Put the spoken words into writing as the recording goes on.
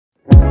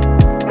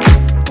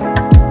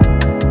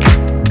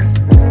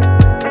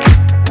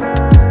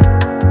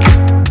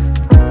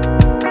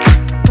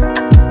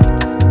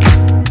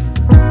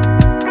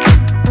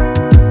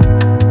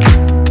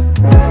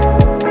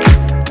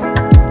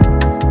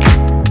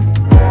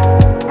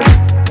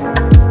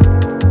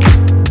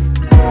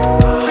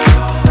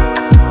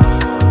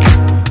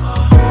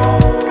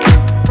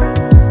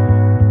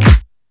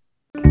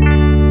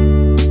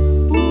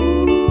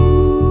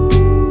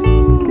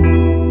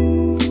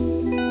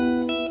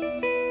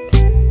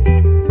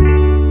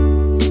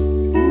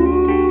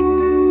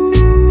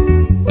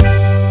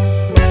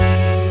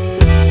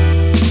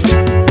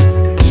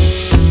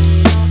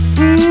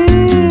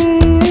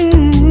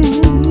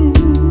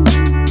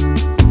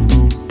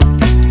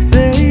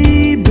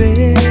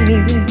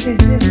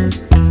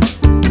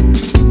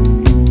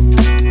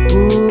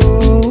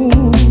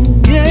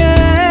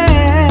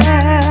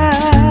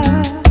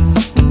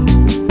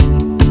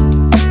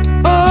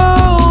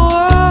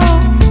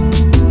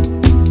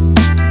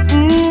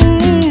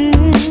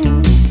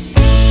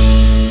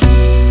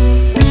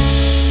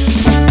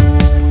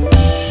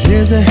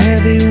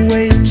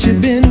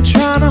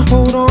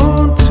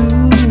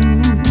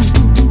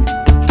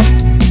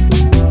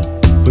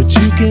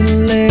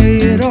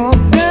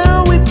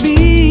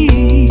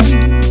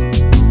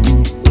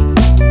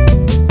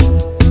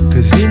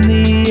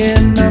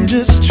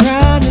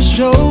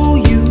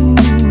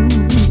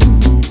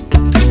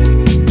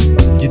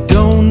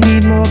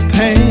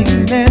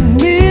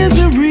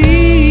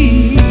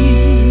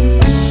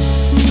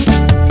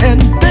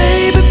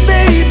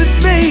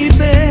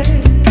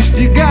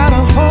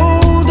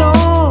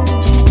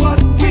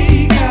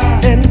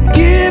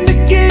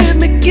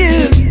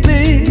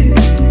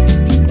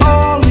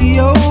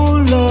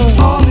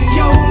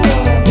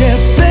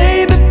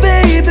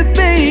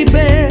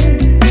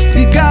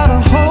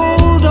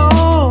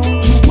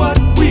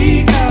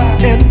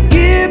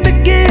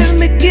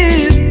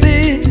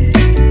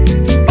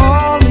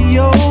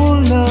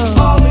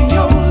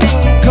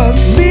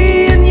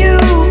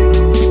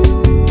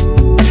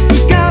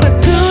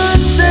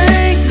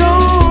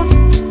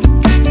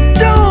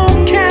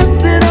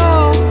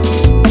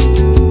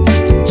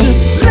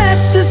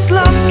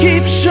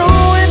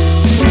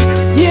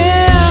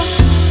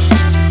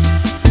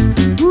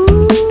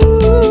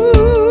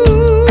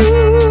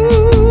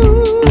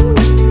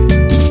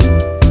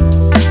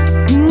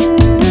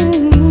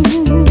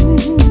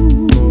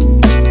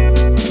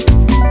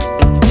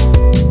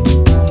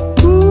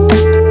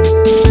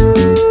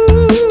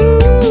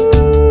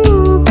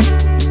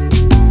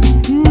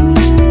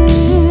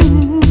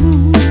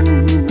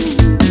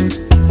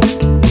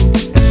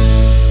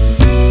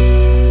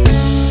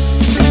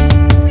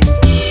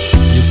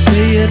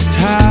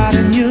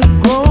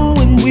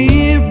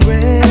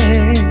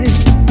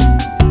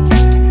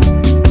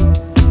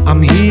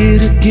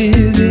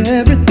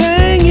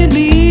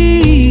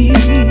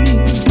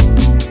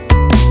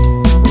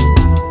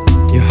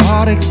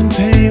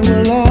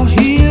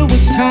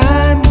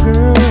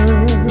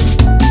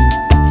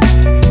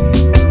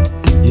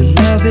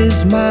love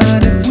is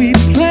mine if we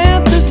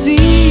plant the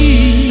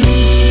seed.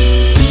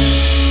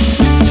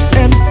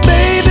 And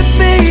baby,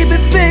 baby,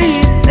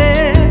 baby,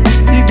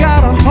 you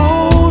gotta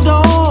hold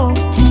on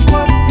to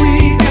what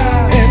we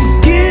got.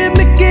 And give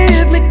me,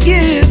 give me,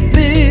 give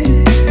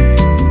me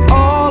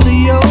all of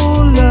your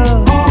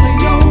love. All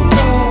of your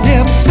love.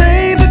 Yeah,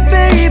 baby,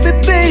 baby,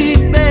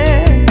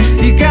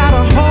 baby, you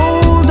gotta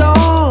hold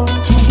on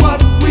to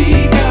what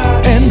we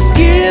got. And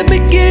give me,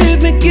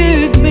 give me,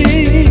 give me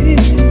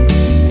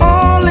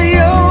all of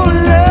your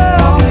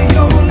love. All of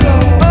your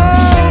love.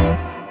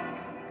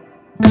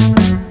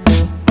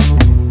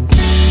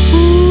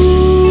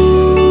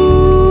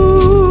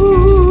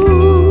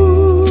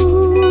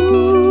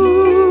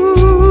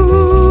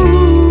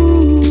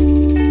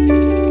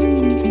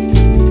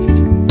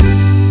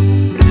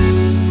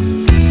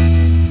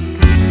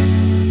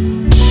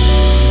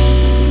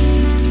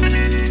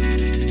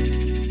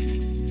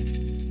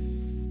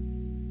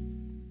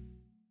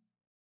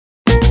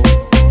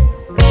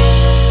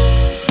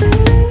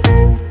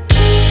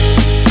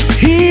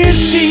 Here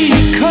she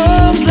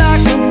comes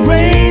like the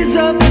rays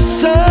of the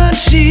sun,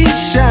 she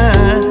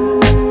shines.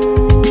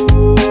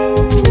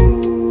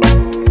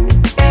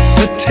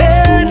 A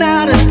 10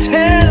 out of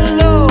 10,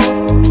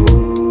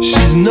 Lord,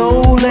 she's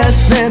no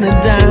less than a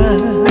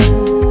dime.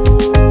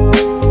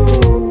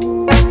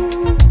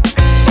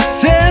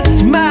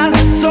 Sets my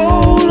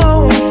soul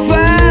on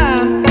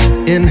fire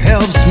and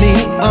helps me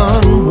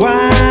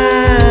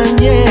unwind,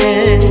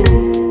 yeah.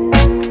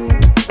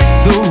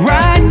 The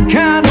right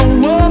kind of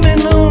woman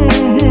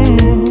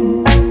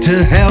to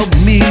help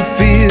me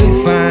feel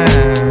fine.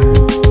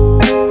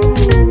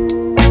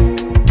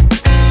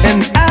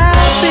 And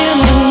I've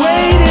been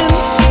waiting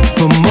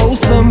for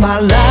most of my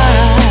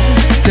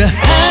life to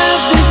have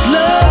this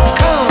love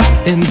come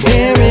and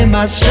bury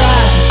my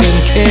strife and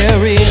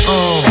carry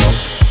on.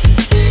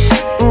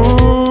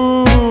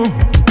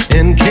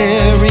 And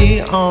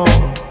carry on.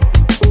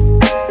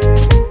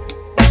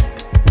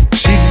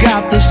 She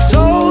got the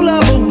soul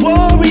of a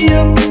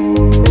warrior,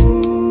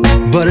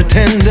 but a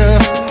tender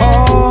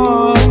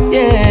heart,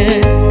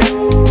 yeah.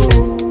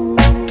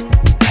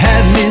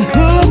 Had me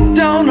hooked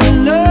on her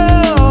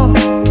love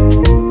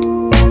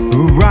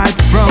right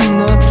from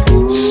the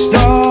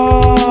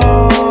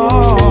start.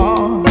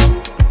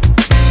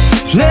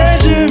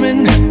 Pleasure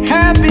and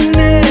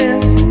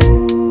happiness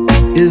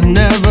is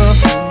never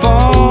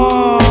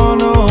far,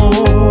 no.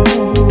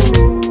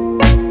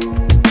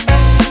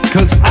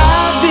 'Cause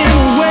I've been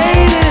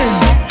waiting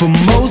for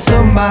most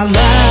of my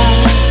life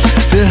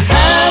to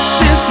have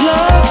this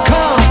love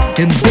come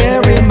and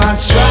bury my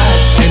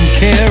strife and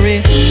carry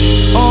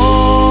on.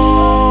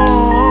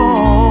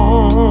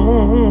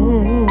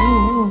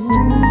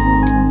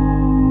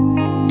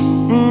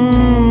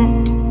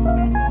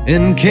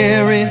 And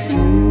carry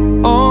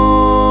on.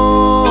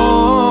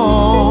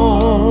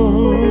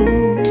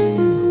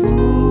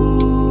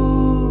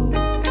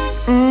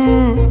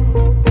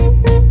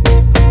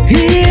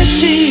 Here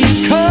she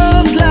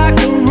comes like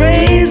the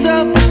rays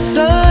of the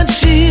sun,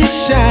 she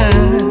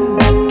shines.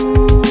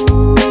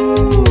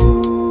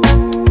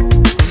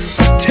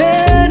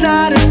 10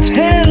 out of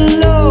 10,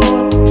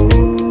 Lord,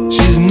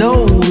 she's no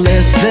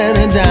less than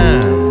a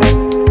dime.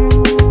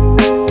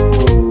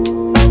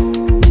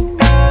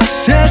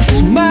 Sets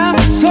my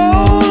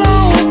soul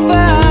on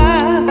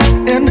fire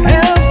and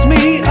helps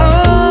me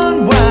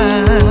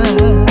unwind.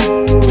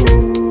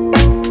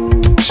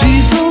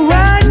 She's the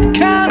right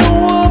kind of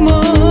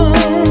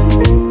woman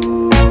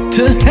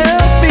to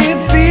help me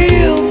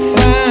feel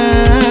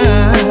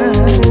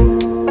fine.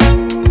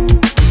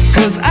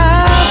 'Cause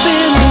I've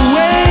been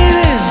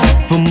waiting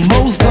for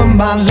most of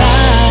my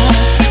life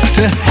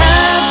to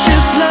have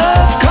this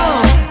love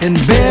come and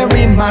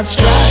bury my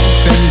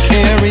strife and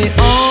carry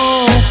on.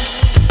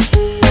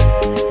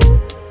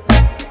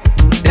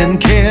 And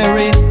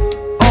carry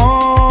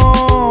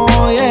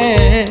on,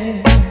 yeah.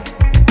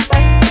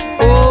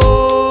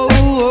 Oh,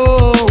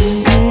 oh,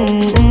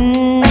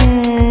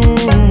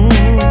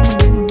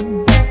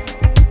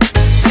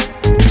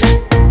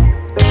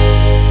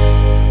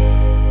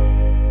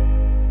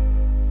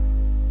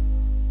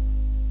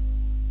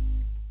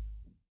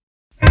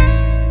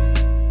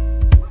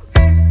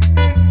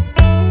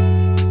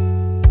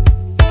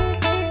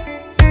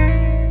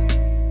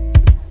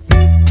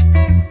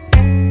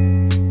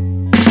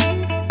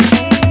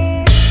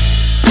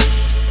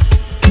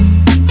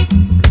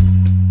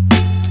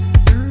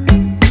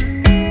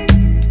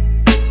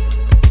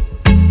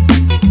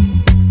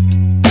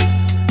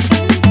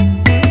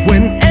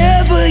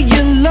 Whenever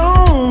you're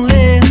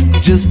lonely,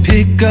 just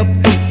pick up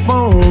the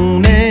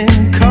phone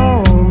and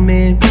call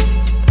me.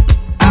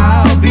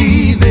 I'll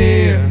be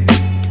there.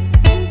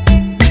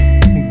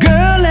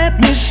 Girl, let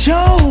me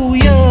show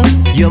you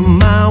you're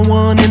my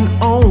one and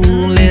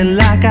only,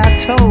 like I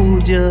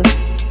told you.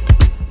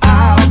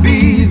 I'll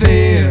be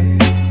there.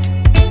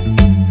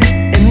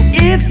 And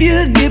if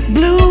you get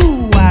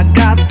blue, I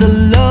got the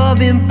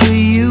loving for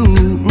you.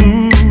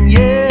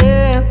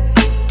 Yeah,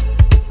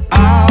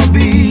 I'll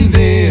be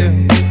there.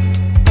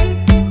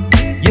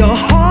 Your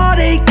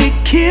heartache, it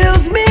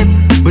kills me,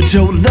 but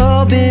your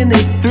loving,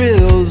 it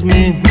thrills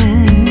me.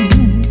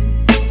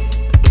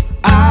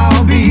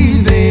 I'll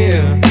be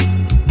there.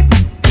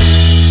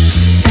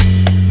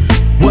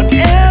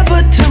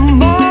 Whatever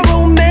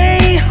tomorrow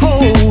may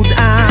hold,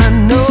 I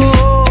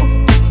know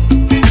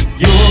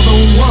you're the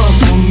one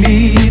for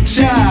me,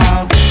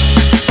 child.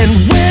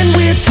 And when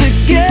we're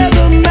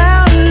together,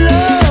 my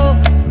love,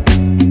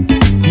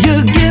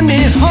 you give me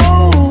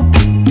hope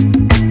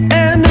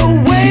and a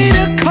way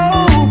to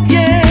cope.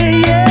 Yeah,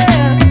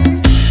 yeah.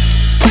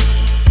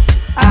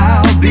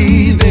 I'll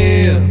be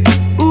there.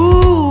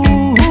 Ooh,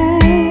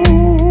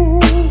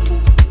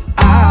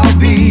 I'll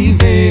be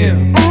there.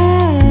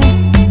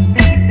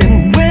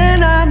 And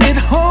when I'm at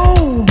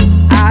home,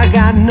 I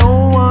got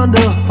no one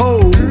to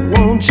hold.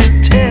 Won't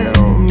you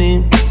tell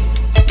me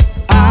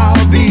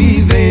I'll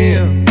be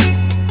there?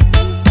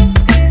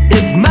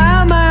 If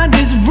my mind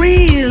is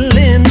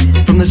reeling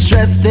from the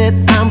stress that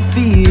I'm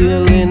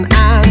feeling,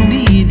 I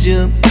need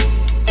you.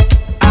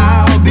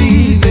 I'll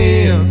be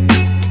there.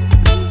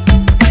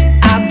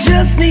 I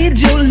just need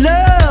your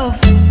love,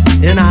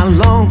 and I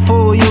long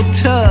for your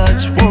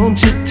touch.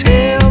 Won't you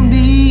tell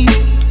me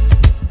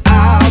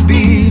I'll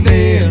be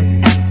there?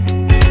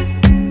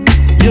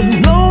 Your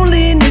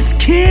loneliness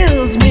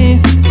kills me,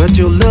 but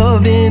your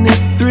loving,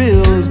 it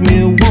thrills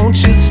me. Won't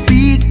you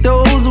speak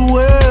those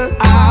words?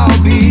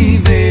 I'll be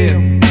there.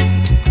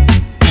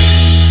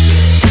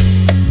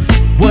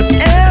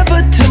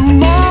 Whatever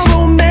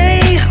tomorrow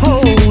may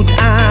hold,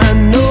 I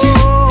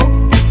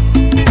know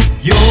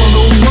you're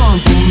the one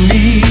for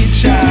me,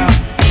 child.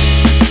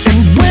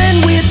 And when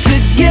we're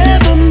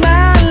together,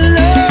 my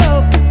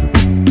love,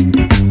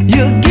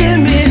 you give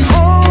me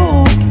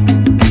hope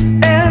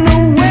and a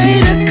way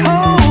to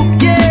cope,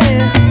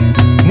 yeah.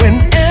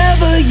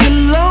 Whenever you're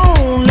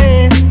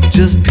lonely,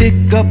 just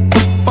pick up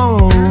the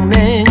phone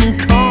and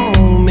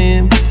call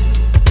me.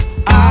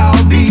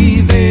 I'll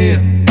be there.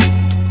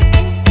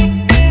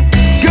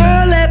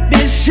 Girl, let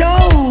me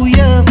show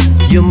you,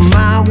 you're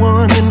my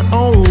one and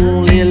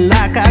only.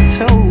 Like I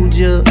told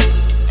you,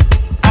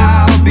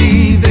 I'll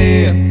be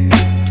there.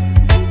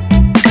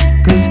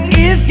 'Cause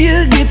if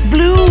you get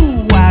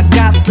blue, I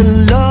got the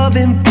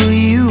loving for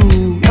you.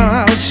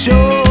 I'll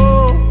show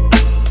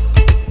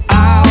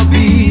I'll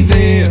be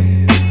there.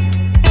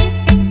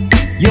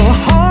 Your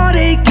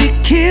heartache, it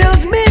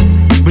kills me,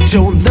 but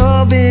your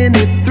loving,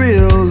 it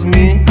thrills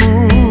me.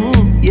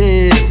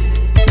 Yeah,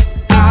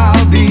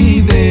 I'll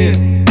be there.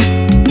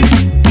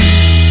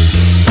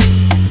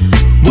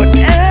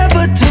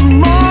 Whatever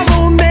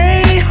tomorrow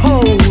may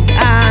hold,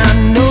 I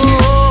know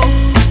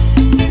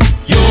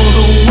you're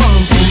the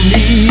one for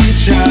me,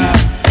 child.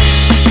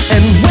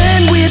 And when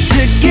we're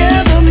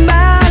together,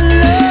 my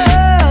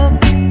love,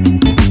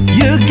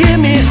 you give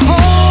me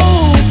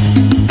hope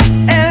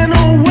and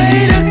a way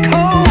to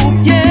cope.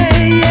 Yeah,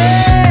 yeah.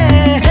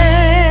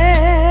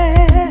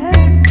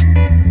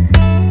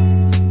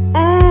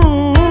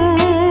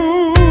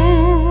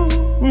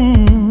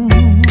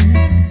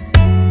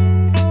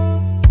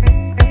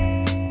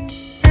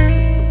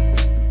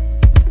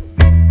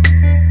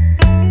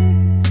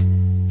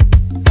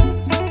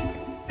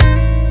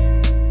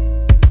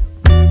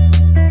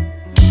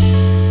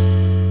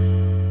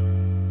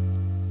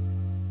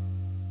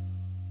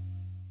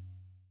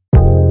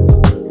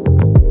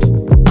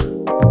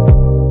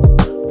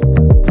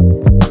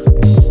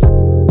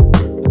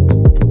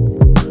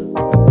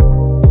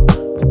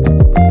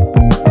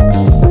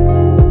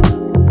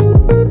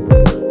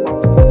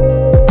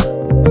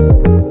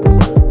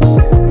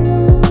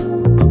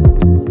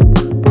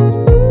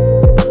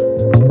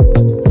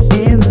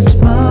 In this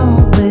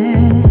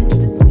moment,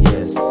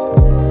 Yes.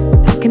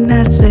 I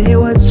cannot say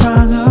what's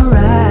wrong or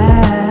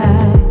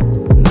right.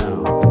 No.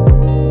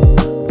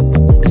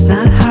 It's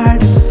not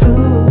hard to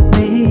fool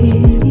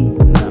me,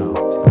 No.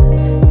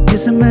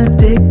 'cause I'm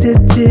addicted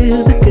to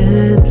the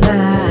good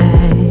life.